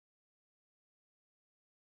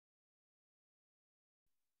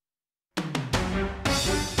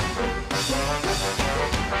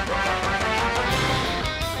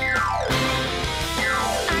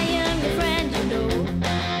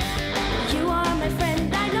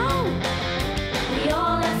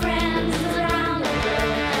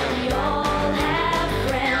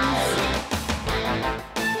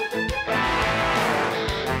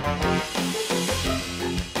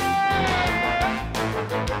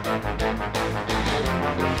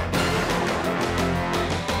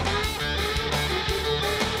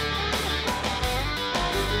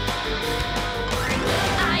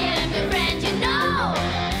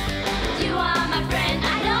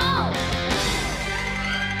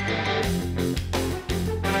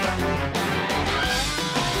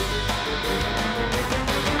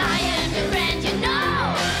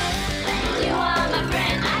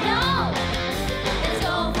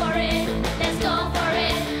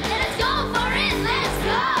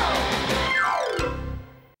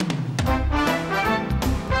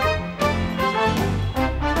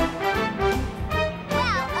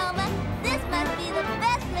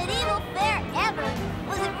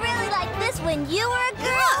when you were a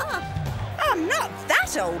girl? I'm not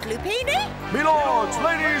that old, Lupini. Milords,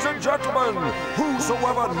 ladies and gentlemen,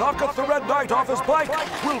 whosoever knocketh the Red Knight off his bike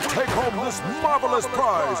will take home this marvelous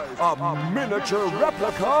prize, a miniature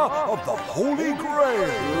replica of the Holy Grail.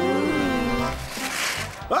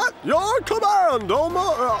 At your command, Your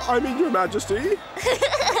Majesty.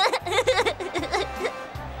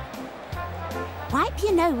 Wipe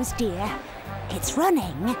your nose, dear. It's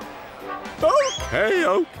running.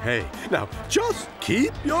 Okay. Now, just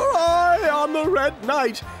keep your eye on the Red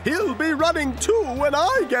Knight. He'll be running too when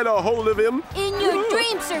I get a hold of him. In your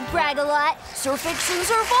dreams, Sir Brag-a-lot. Sir Fix and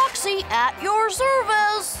Sir Foxy at your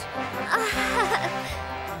service.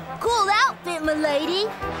 Cool outfit, milady.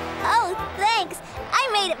 Oh, thanks. I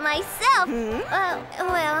made it myself.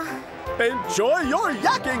 Well... Enjoy your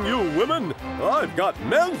yakking, you women. I've got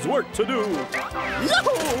men's work to do.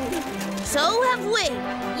 Yahoo! So have we.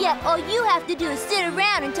 Yeah, all you have to do is sit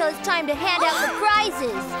around until it's time to hand out the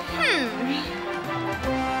prizes.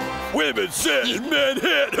 Women sit, men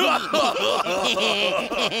hit.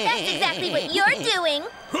 That's exactly what you're doing.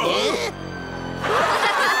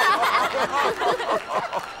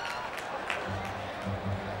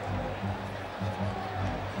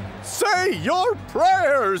 Say your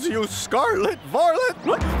prayers, you scarlet varlet.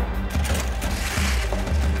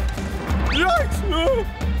 Yikes!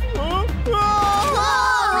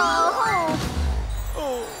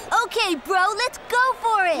 Okay, bro, let's go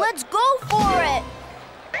for it. Let's go for it.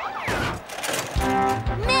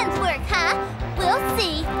 Men's work, huh? We'll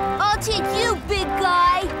see. I'll take you, big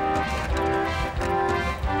guy.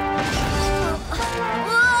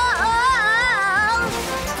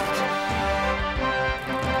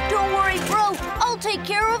 Don't worry, bro. I'll take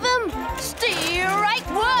care of him. Stay right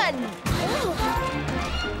one.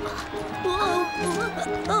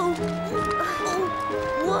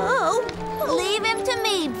 Whoa. Leave him to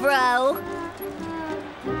me, bro.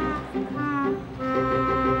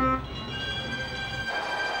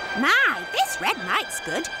 My, this Red Knight's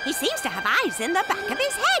good. He seems to have eyes in the back of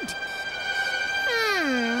his head.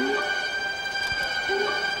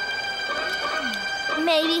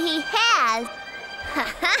 Maybe he has.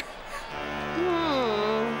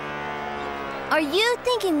 Are you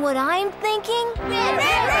thinking what I'm thinking? Red!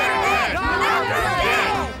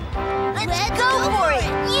 Let's go for it!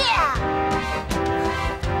 Yeah!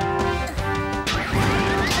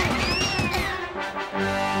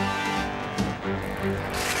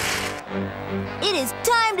 It is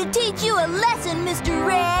time to teach you a lesson, Mr.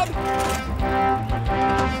 Red.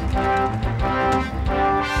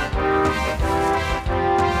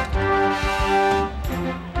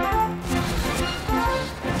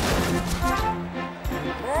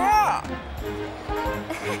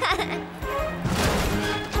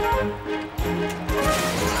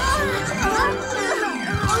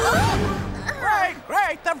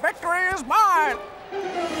 Great, the victory is mine!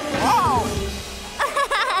 Whoa!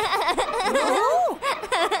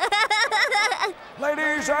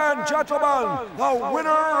 Ladies and gentlemen, the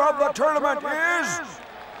winner of the tournament is...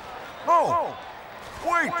 Oh,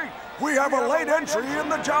 wait, we have a late entry in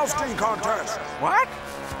the jousting contest. What?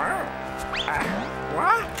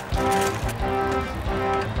 What?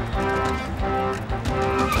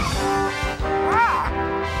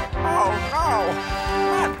 Oh, no!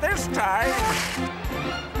 Not this time!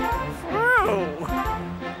 Phew!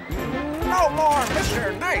 No more Mr.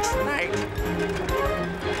 Nice Knight!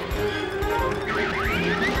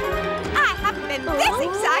 I haven't been this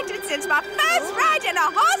excited since my first ride in a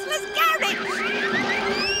horseless carriage!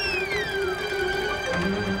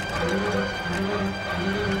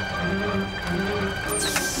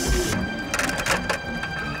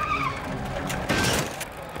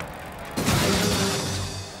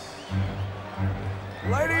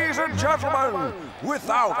 Ladies and gentlemen,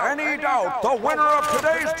 without any doubt, the winner of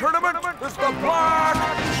today's tournament is the Black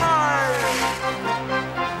Knight!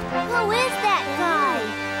 Who is that guy?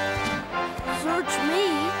 Search me.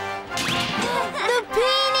 The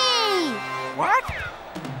Peony! What?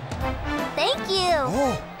 Thank you.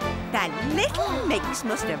 Oh, The little minx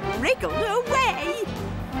must have wriggled away.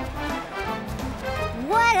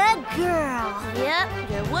 What a girl. Yep,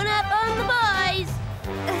 you're one up on the boys.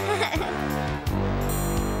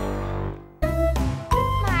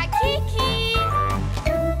 My Kiki.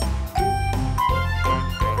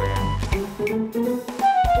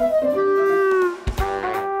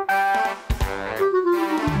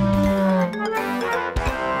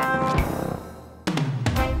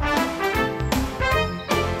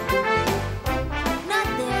 Not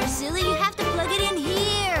there, silly. You have to plug it in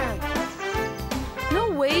here. No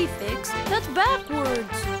way, Fix. That's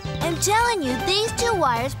backwards. I'm telling you, these two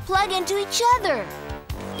wires plug into each other.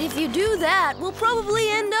 If you do that, we'll probably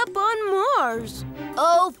end up on Mars.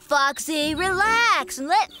 Oh, Foxy, relax and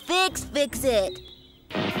let Fix fix it.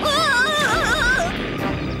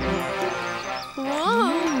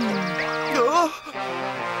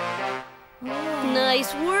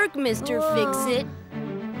 Nice work, Mr. Fix-It.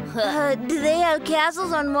 Do they have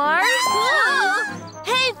castles on Mars?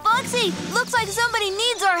 Hey, Foxy, looks like somebody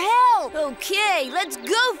needs our help. Okay, let's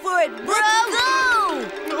go for it, bro! Let's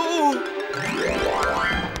go!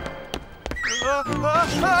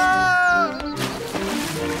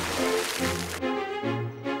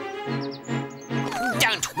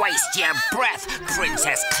 Don't waste your breath,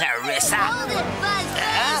 Princess Clarissa. Hold it, Buzz.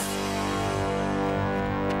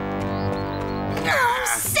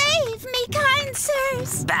 Save me, kind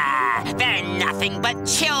sirs. Bah, they're nothing but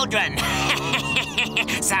children.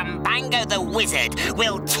 Zambango the wizard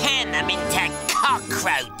will turn them into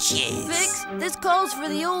cockroaches. Fix, this calls for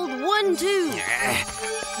the old 1-2.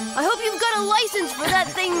 I hope you've got a license for that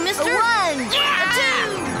thing, mister. A 1. A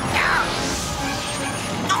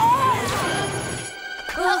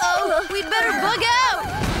 2. Uh-oh, we'd better bug out.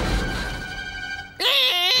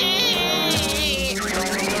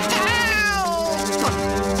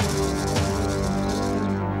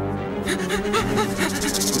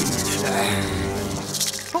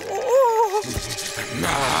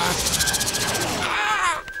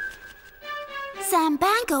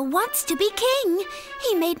 Zambango wants to be king.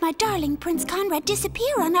 He made my darling Prince Conrad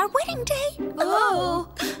disappear on our wedding day. Oh.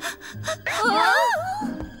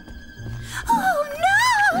 Oh, no!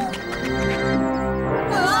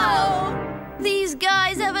 Oh. These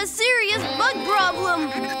guys have a serious bug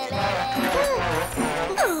problem.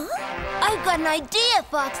 I've got an idea,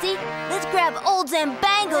 Foxy. Let's grab old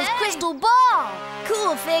Zambango's crystal ball.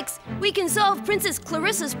 Cool, Fix. We can solve Princess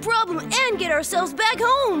Clarissa's problem and get ourselves back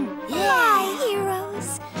home. My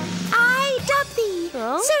heroes, I dub thee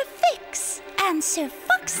Sir Fix and Sir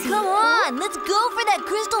Foxy. Come on, let's go for that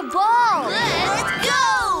crystal ball. Let's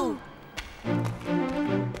go!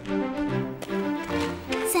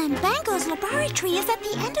 Zambango's laboratory is at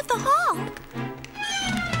the end of the hall.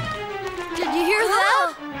 Did you hear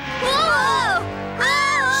that? Whoa!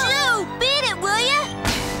 Shoo! Beat it, will ya?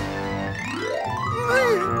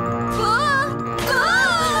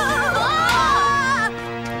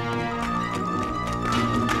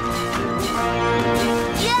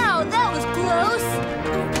 Yeah, that was close.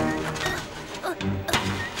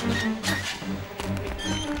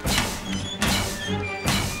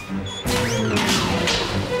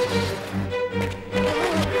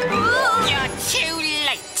 You're too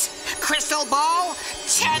late. Crystal ball,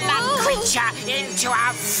 turn that creature into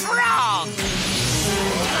a frog.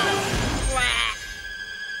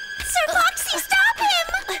 Sir Foxy, stop him!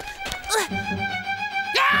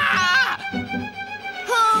 Ah!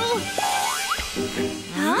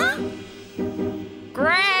 Huh?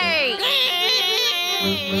 Great!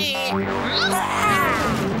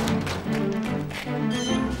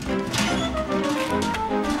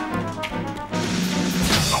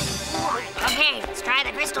 Okay, let's try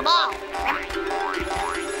the crystal ball.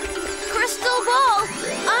 Crystal ball,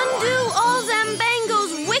 undo all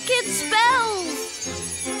Zambango's wicked spells.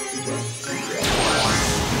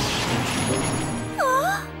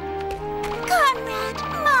 Oh, Conrad,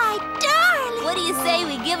 my darling. What do you say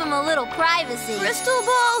we give him a little privacy? Crystal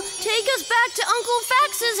ball, take us back to Uncle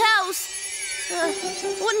Fax's house.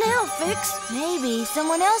 What now, Fix? Maybe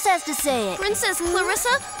someone else has to say it. Princess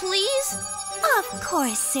Clarissa, please? Of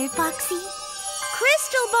course, Sir Foxy.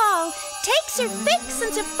 Crystal ball, take Sir Fix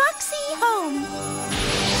and Sir Foxy home.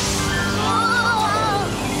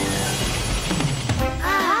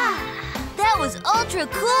 That was ultra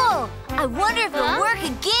cool. I wonder if it'll work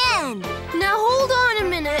again. Now hold on a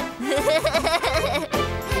minute.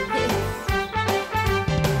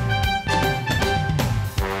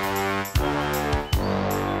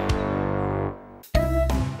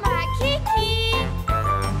 My Kiki.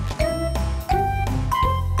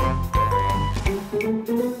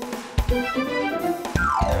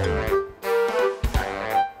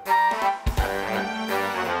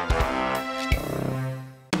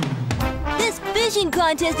 This fishing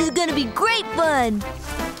contest is gonna be great fun.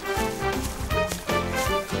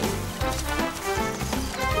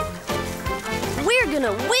 We're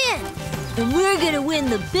gonna win. And we're gonna win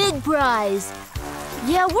the big prize.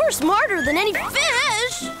 Yeah, we're smarter than any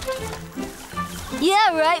fish.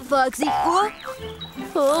 Yeah, right, Foxy.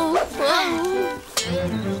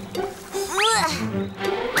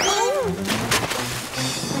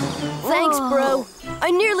 Thanks, bro.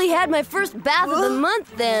 I nearly had my first bath of the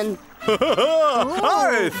month then.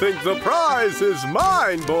 I think the prize is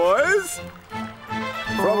mine, boys.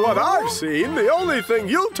 From what I've seen, the only thing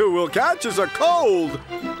you two will catch is a cold.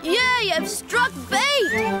 Yay, I've struck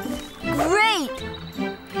bait! Great!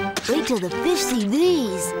 Wait till the fish see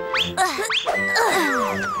these.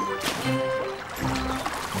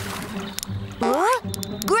 Huh?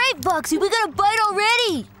 Great, Foxy, we got a bite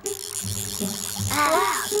already.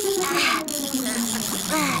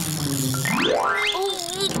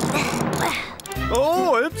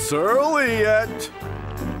 Oh, it's early yet.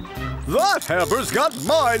 That hamper's got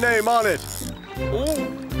my name on it.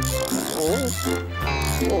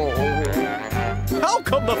 How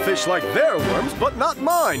come the fish like their worms, but not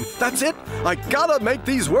mine? That's it. I gotta make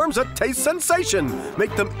these worms a taste sensation.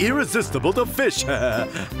 Make them irresistible to fish. Worm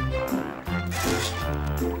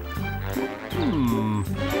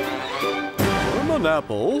and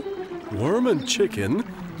apple, worm and chicken,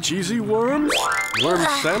 cheesy worms, worm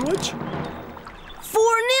sandwich.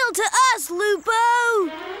 4-0 to us, Lupo!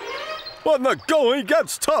 When the going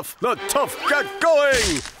gets tough, the tough get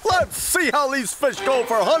going! Let's see how these fish go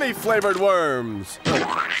for honey-flavored worms!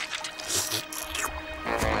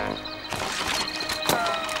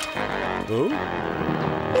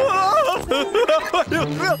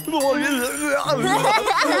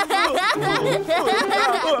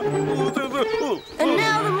 And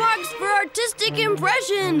now the marks for artistic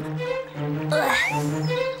impression.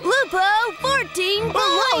 Lupo, 14 points.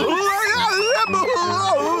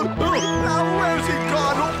 Where's he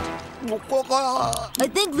gone? I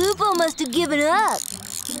think Lupo must have given up.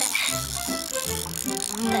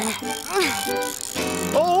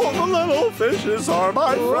 Oh, the little fishes are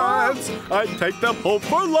my friends. I take them home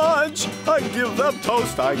for lunch. I give them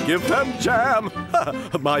toast. I give them jam.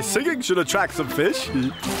 My singing should attract some fish.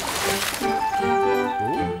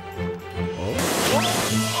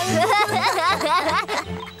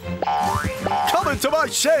 Come into my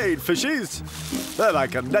shade, fishies. Then I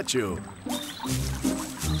can net you.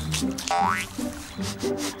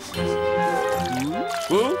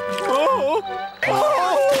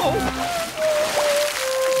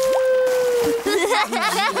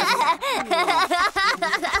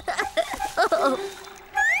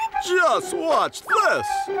 Just watch this.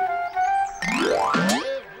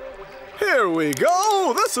 Here we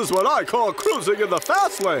go. This is what I call cruising in the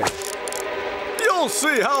fast lane. You'll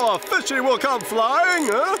see how a fishy will come flying,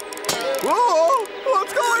 huh? Whoa!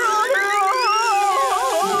 What's going on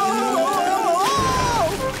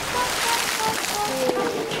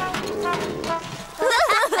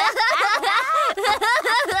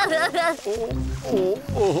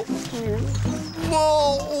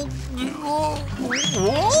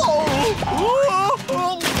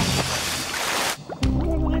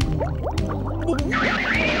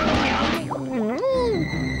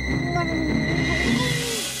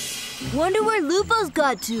Wonder where Lupo's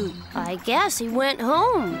got to. I guess he went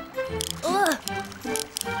home.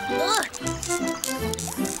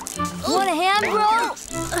 Want a hand roll?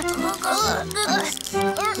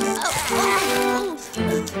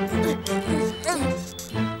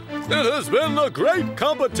 It has been a great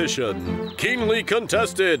competition, keenly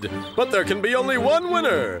contested, but there can be only one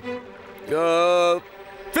winner.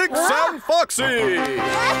 Fix and Foxy!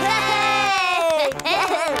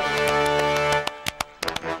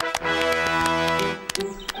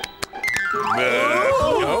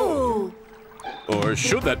 No. Or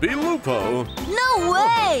should that be Lupo? No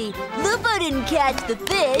way! Lupo didn't catch the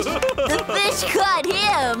fish. The fish caught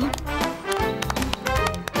him.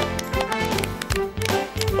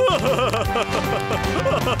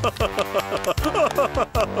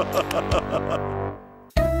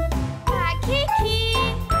 Kiki!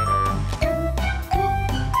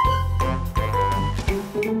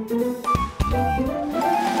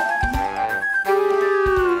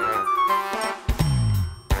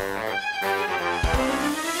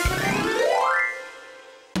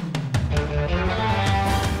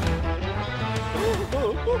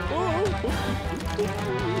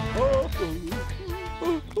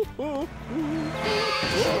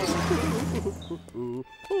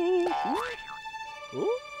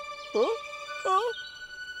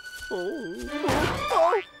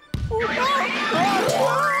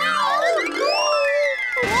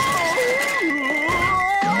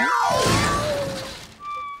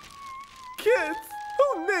 Kids, who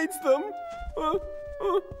needs them?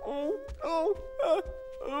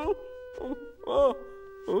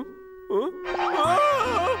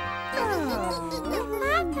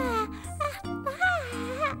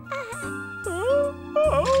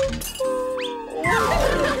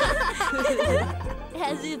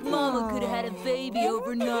 As if Mama could have had a baby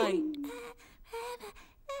overnight.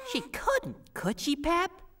 She couldn't, could she,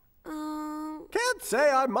 Pep? Can't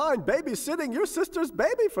say I mind babysitting your sister's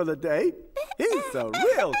baby for the day. He's a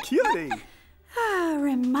real cutie.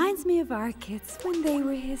 Reminds me of our kids when they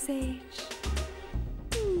were his age.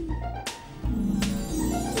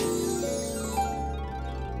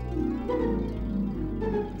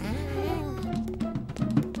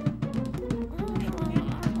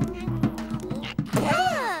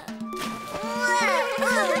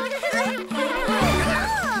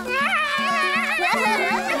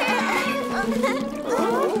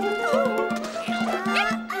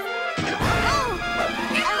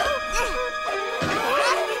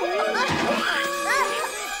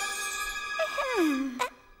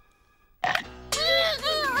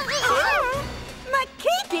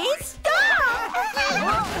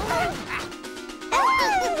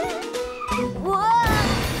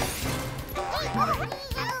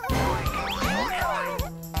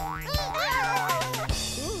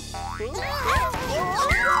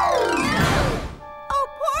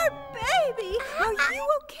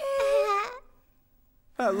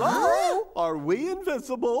 Hello? Are we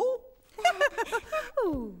invisible?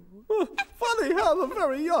 Funny how the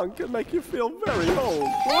very young can make you feel very old.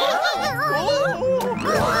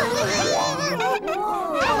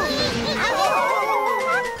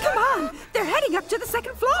 Come on! They're heading up to the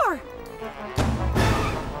second floor!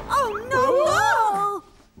 Oh,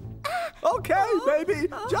 no! Okay, baby.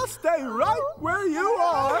 Just stay right where you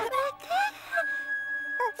are.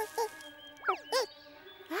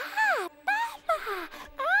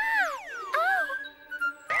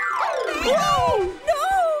 Whoa!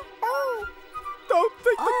 No! Don't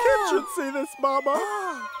think the kids should see this, Mama.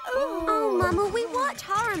 Oh, Mama, we watch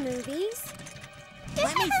horror movies.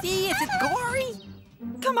 Let me see. Is it gory?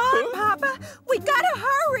 Come on, Papa. We gotta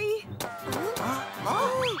hurry.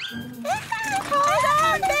 Hold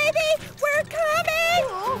on, baby. We're coming.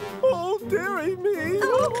 Oh, dearie me.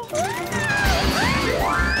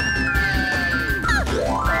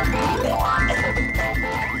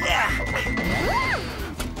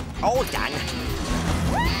 All done.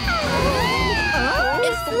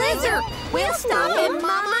 It's the lizard. We'll stop him,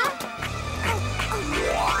 Mama.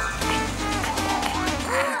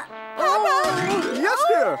 Yes,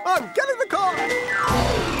 dear. I'm getting the car.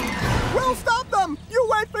 We'll stop them. You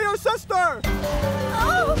wait for your sister.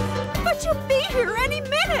 Oh, but you'll be here any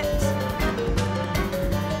minute.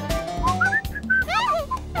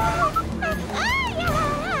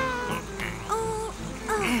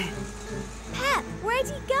 Pep, where'd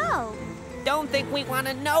he go? Don't think we want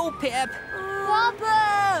to know, Pip.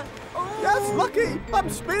 Papa! Yes, Lucky. I'm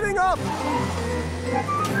speeding up.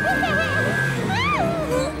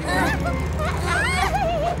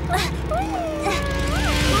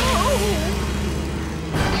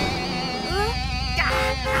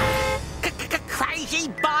 Crazy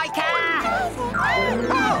biker!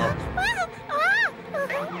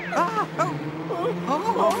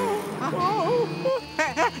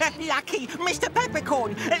 Lucky, Mr.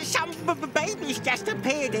 Peppercorn, some babies just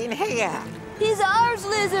appeared in here. He's ours,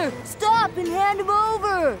 Lizard! Stop and hand him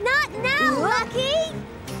over! Not now, Lucky!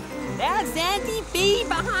 There's Auntie B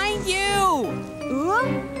behind you.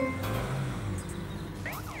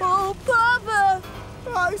 Oh, Papa!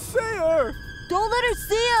 I see her. Don't let her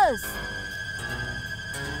see us!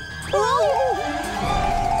 Oh,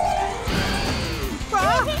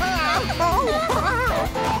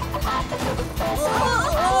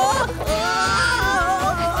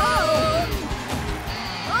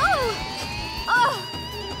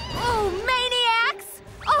 maniacs!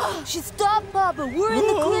 Oh, she stopped, Papa. We're in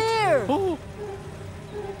the clear.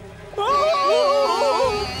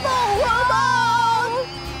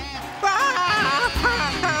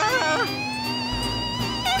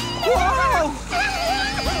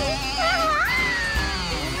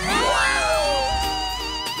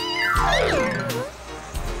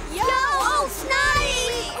 Yo,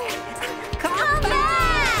 Snotty! Come back!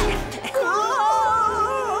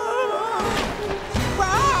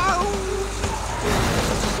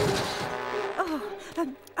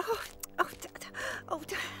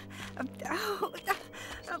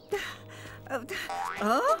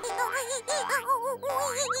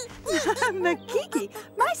 Makiki,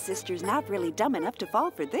 my sister's not really dumb enough to fall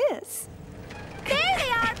for this. There they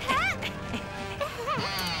are, Pep!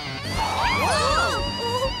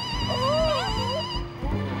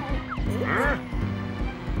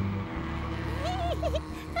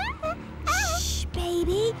 Shh,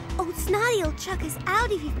 baby. Old Snotty'll chuck us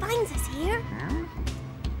out if he finds us here.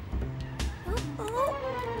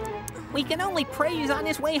 We can only pray he's on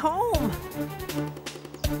his way home.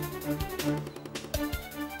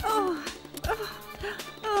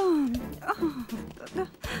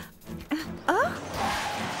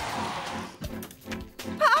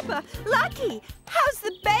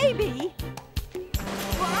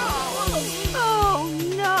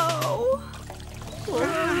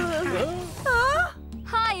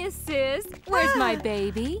 is. Where's my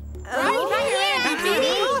baby? Right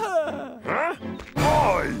here, Huh?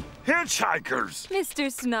 Boy, hitchhikers!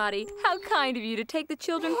 Mr. Snotty, how kind of you to take the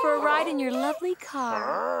children for a ride in your lovely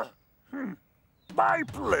car. My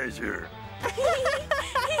pleasure.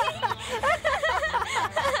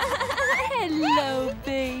 Hello,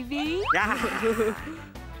 baby.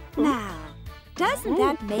 Now, doesn't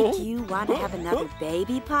that make you want to have another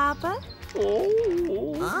baby, Papa?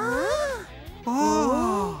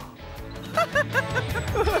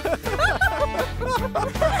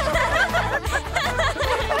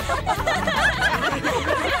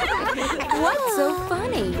 What's so